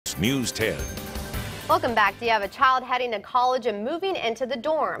News 10. Welcome back. Do you have a child heading to college and moving into the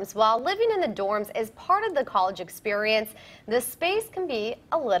dorms? While living in the dorms is part of the college experience, the space can be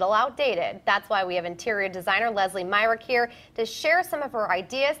a little outdated. That's why we have interior designer Lesley Myrick here to share some of her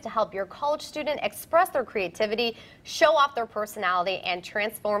ideas to help your college student express their creativity, show off their personality, and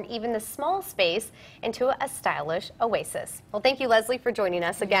transform even the small space into a stylish oasis. Well, thank you, Lesley, for joining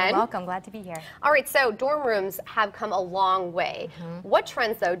us again. You're welcome. Glad to be here. All right, so dorm rooms have come a long way. What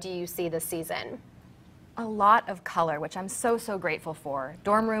trends, though, do you see this season? A lot of color, which I'm so grateful for.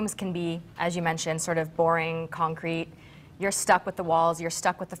 Dorm rooms can be, as you mentioned, sort of boring, concrete. You're stuck with the walls, you're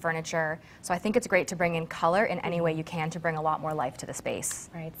stuck with the furniture. So I think it's great to bring in color in any way you can to bring a lot more life to the space.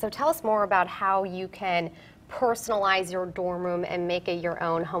 Right, so tell us more about how you can personalize your dorm room and make it your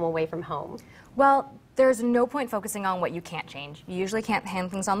own home away from home. Well, there's no point focusing on what you can't change. You usually can't hang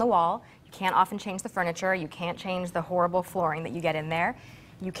things on the wall. You can't often change the furniture. You can't change the horrible flooring that you get in there.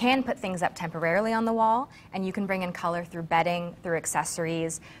 You can put things up temporarily on the wall, and you can bring in color through bedding, through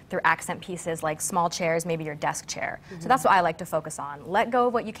accessories, through accent pieces like small chairs, maybe your desk chair. So that's what I like to focus on. Let go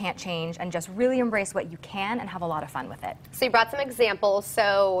of what you can't change and just really embrace what you can and have a lot of fun with it. So you brought some examples,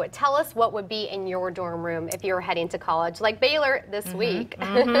 so tell us what would be in your dorm room if you were heading to college, like Baylor this week.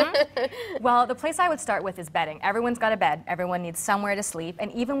 Well, the place I would start with is bedding. Everyone's got a bed. Everyone needs somewhere to sleep,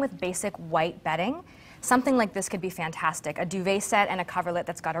 and even with basic white bedding, something like this could be fantastic. A duvet set and a coverlet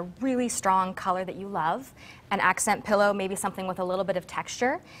that's got a really strong color that you love. An accent pillow, maybe something with a little bit of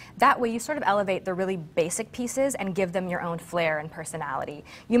texture. That way you sort of elevate the really basic pieces and give them your own flair and personality.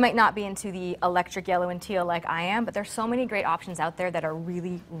 You might not be into the electric yellow and teal like I am, but there's so many great options out there that are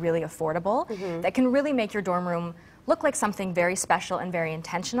really affordable that can really make your dorm room look like something very special and very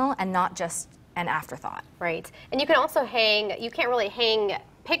intentional and not just an afterthought. Right, and you can also hang, you can't really hang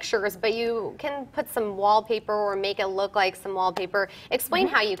pictures, but you can put some wallpaper or make it look like some wallpaper. Explain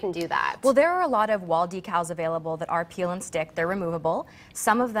how you can do that. Well, there are a lot of wall decals available that are peel and stick. They're removable.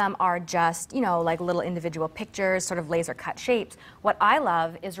 Some of them are just, you know, like little individual pictures, sort of laser cut shapes. What I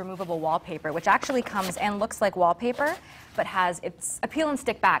love is removable wallpaper, which actually comes and looks like wallpaper, but it's a peel and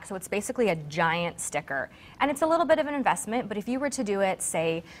stick back, so it's basically a giant sticker. And it's a little bit of an investment, but if you were to do it,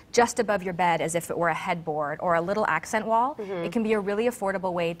 say, just above your bed as if it were a headboard or a little accent wall, it can be a really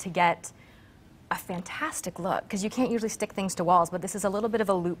affordable way to get a fantastic look, because you can't usually stick things to walls, but this is a little bit of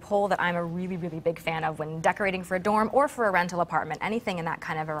a loophole that I'm a really big fan of when decorating for a dorm or for a rental apartment, anything in that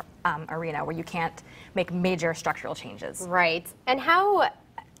kind of arena where you can't make major structural changes. Right, and how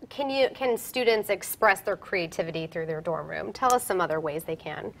can students express their creativity through their dorm room? Tell us some other ways they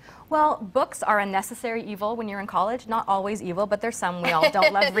can. Well, books are a necessary evil when you're in college. Not always evil, but there's some. We all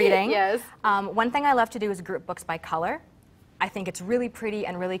don't love reading. Yes. One thing I love to do is group books by color. I think it's really pretty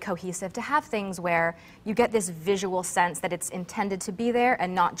and really cohesive to have things where you get this visual sense that it's intended to be there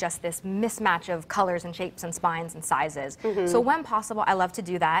and not just this mismatch of colors and shapes and spines and sizes. So when possible, I love to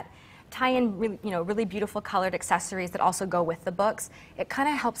do that. Tie in really beautiful colored accessories that also go with the books. It kind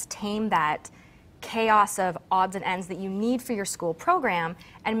of helps tame that chaos of odds and ends that you need for your school program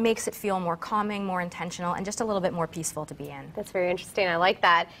and makes it feel more calming, more intentional, and just a little bit more peaceful to be in. That's very interesting. I like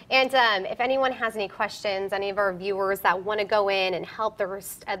that. And if anyone has any questions, any of our viewers that want to go in and help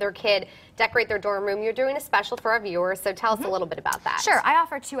their kid decorate their dorm room, you're doing a special for our viewers, so tell us a little bit about that. Sure. I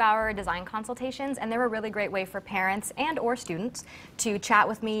offer 2-hour design consultations, and they're a really great way for parents and or students to chat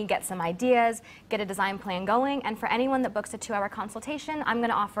with me, get some ideas, get a design plan going, and for anyone that books a 2-hour consultation, I'm going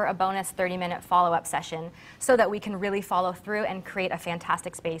to offer a bonus 30-minute follow-up session so that we can really follow through and create a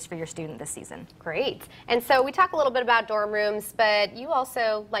fantastic space for your student this season. Great. And so we talk a little bit about dorm rooms, but you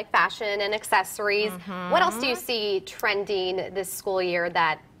also like fashion and accessories. What else do you see trending this school year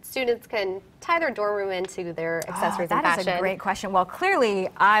that students can tie their dorm room into their accessories and fashion? That is a great question. Well, clearly,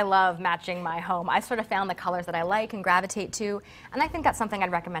 I love matching my home. I sort of found the colors that I like and gravitate to, and I think that's something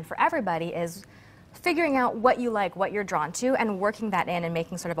I'd recommend for everybody is figuring out what you like, what you're drawn to, and working that in and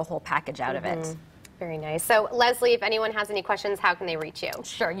making sort of a whole package out of it. Very nice. So, Lesley, if anyone has any questions, how can they reach you?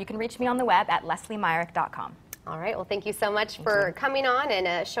 Sure. You can reach me on the web at lesleymyrick.com. All right. Well, thank you so much for coming on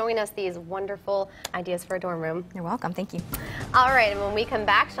and showing us these wonderful ideas for a dorm room. You're welcome. Thank you. All right. And when we come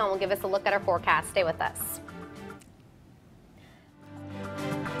back, Sean will give us a look at our forecast. Stay with us.